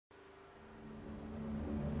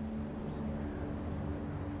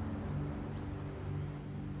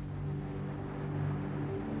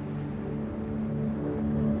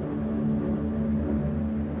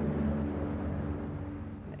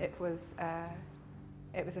was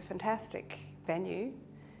a fantastic venue.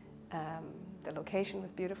 The location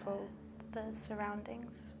was beautiful. The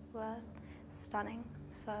surroundings were stunning,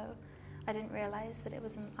 so I didn't realise that it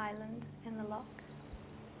was an island in the loch.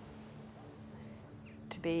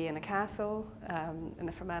 To be in a castle in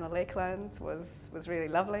the Fermanagh Lakelands was really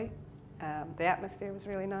lovely. The atmosphere was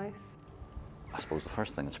really nice. I suppose the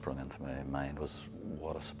first thing that sprung into my mind was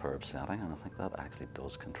what a superb setting, and I think that actually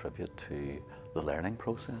does contribute to the learning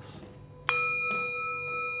process.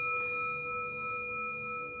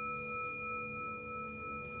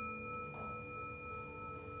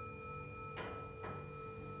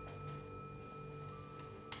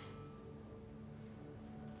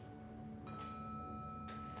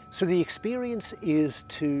 So the experience is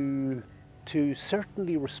to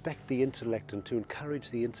certainly respect the intellect and to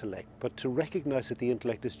encourage the intellect, but to recognise that the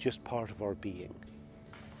intellect is just part of our being.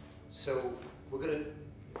 So we're going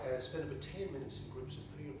to spend about 10 minutes in groups of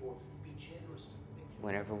 3 or 4. Be generous.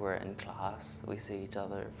 Whenever we're in class, we see each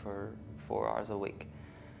other for 4 hours a week,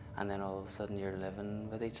 and then all of a sudden you're living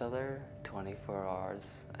with each other 24 hours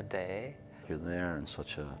a day. You're there in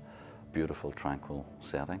such a beautiful, tranquil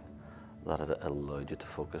setting that it allowed you to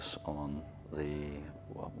focus on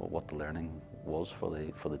what the learning was for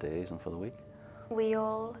the days and for the week. We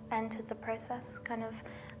all entered the process kind of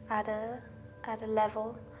at a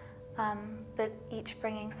level, but each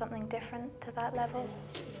bringing something different to that level.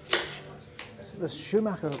 The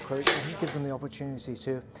Schumacher approach, I think, gives them the opportunity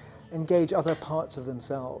to engage other parts of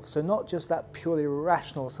themselves. So not just that purely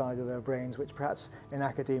rational side of their brains, which perhaps in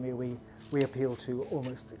academia we appeal to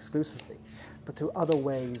almost exclusively, but to other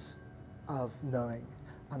ways of knowing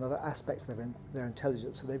and other aspects of their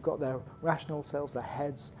intelligence. So they've got their rational selves, their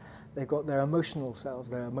heads, they've got their emotional selves,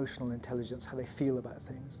 their emotional intelligence, how they feel about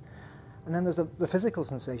things. And then there's the physical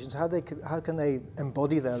sensations, how can they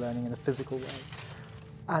embody their learning in a physical way.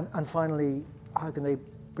 And finally, how can they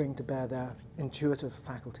bring to bear their intuitive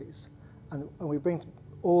faculties. And we bring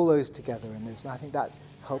all those together in this, and I think that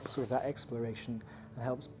helps with that exploration and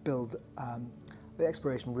helps build the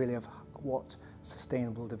exploration really of what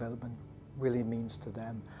sustainable development really means to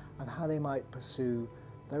them and how they might pursue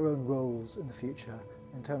their own roles in the future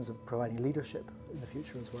in terms of providing leadership in the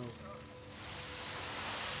future as well.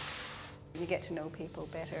 You get to know people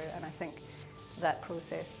better, and I think that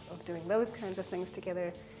process of doing those kinds of things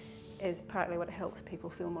together is partly what helps people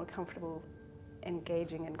feel more comfortable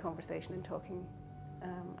engaging in conversation and talking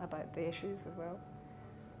about the issues as well.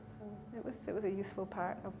 So it was a useful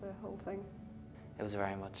part of the whole thing. It was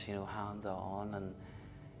very much, you know, hands-on and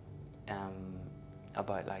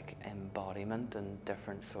about like embodiment and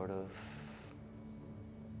different sort of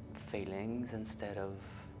feelings instead of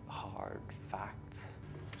hard facts.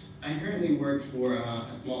 I currently work for a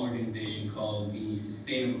small organization called the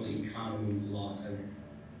Sustainable Economies Law Center.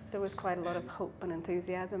 There was quite a lot of hope and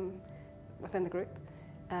enthusiasm within the group.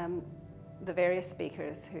 The various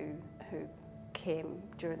speakers who came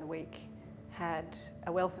during the week had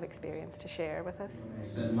a wealth of experience to share with us. I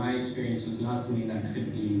said my experience was not something that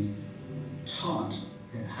could be taught,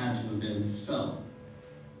 it had to have been felt.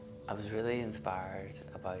 I was really inspired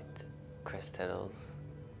about Chris Tittle's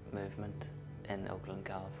movement in Oakland,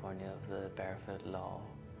 California, of the barefoot law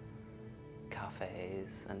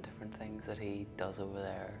cafes and different things that he does over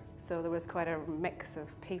there. So there was quite a mix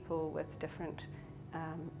of people with different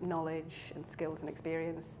knowledge and skills and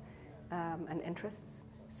experience and interests.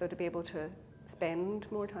 So to be able to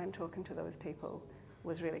spend more time talking to those people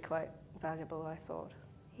was really quite valuable, I thought.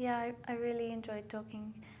 Yeah, I really enjoyed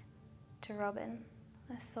talking to Robin.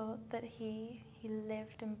 I thought that he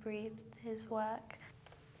lived and breathed his work.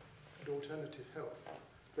 And alternative health,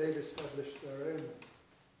 they've established their own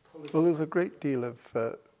policy. Well, there's a great deal of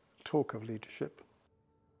talk of leadership.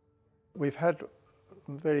 We've had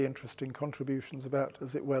very interesting contributions about,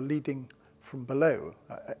 as it were, leading from below,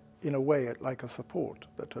 in a way like a support,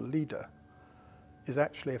 that a leader is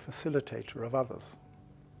actually a facilitator of others.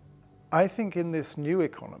 I think in this new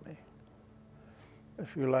economy,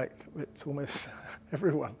 if you like, it's almost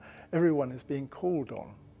everyone is being called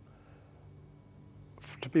on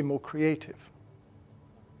to be more creative,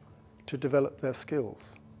 to develop their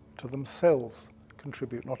skills, to themselves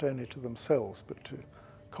contribute not only to themselves but to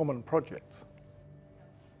common projects.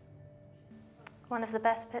 One of the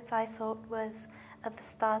best bits I thought was at the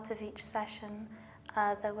start of each session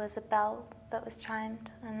there was a bell that was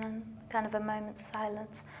chimed and then kind of a moment's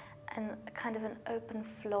silence and kind of an open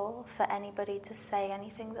floor for anybody to say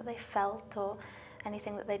anything that they felt or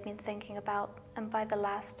anything that they'd been thinking about. And by the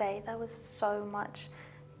last day there was so much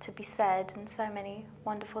to be said and so many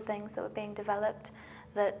wonderful things that were being developed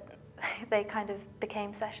that they kind of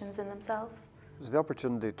became sessions in themselves. was the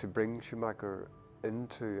opportunity to bring Schumacher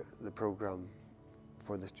into the programme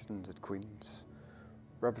for the students at Queen's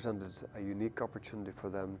represented a unique opportunity for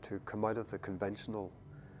them to come out of the conventional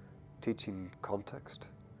teaching context,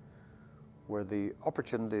 where the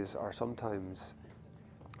opportunities are sometimes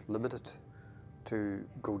limited to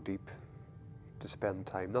go deep, to spend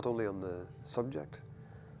time not only on the subject,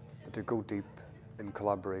 but to go deep in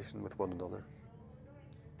collaboration with one another.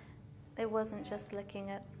 It wasn't just looking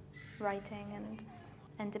at writing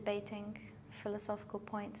and debating philosophical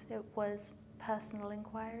points, it was personal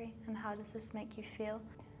inquiry and how does this make you feel.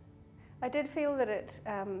 I did feel that it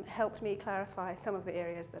helped me clarify some of the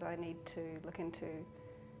areas that I need to look into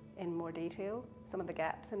in more detail, some of the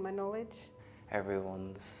gaps in my knowledge.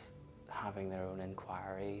 Everyone's having their own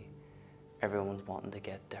inquiry, everyone's wanting to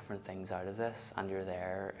get different things out of this, and you're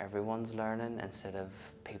there, everyone's learning instead of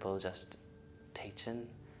people just teaching.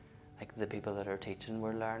 Like the people that are teaching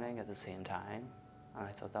were learning at the same time, and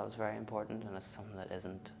I thought that was very important, and it's something that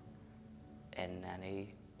isn't in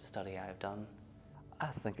any study I've done. I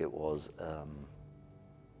think it was a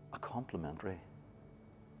complementary,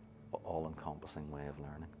 all-encompassing way of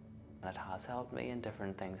learning. And it has helped me in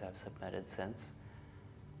different things I've submitted since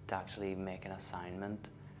to actually make an assignment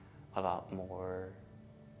a lot more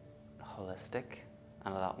holistic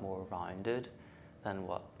and a lot more rounded than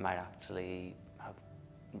what might actually have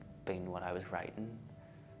been what I was writing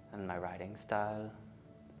and my writing style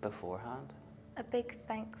beforehand. A big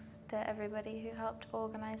thanks to everybody who helped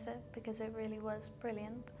organise it, because it really was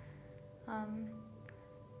brilliant.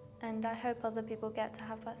 And I hope other people get to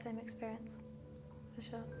have that same experience, for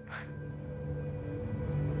sure.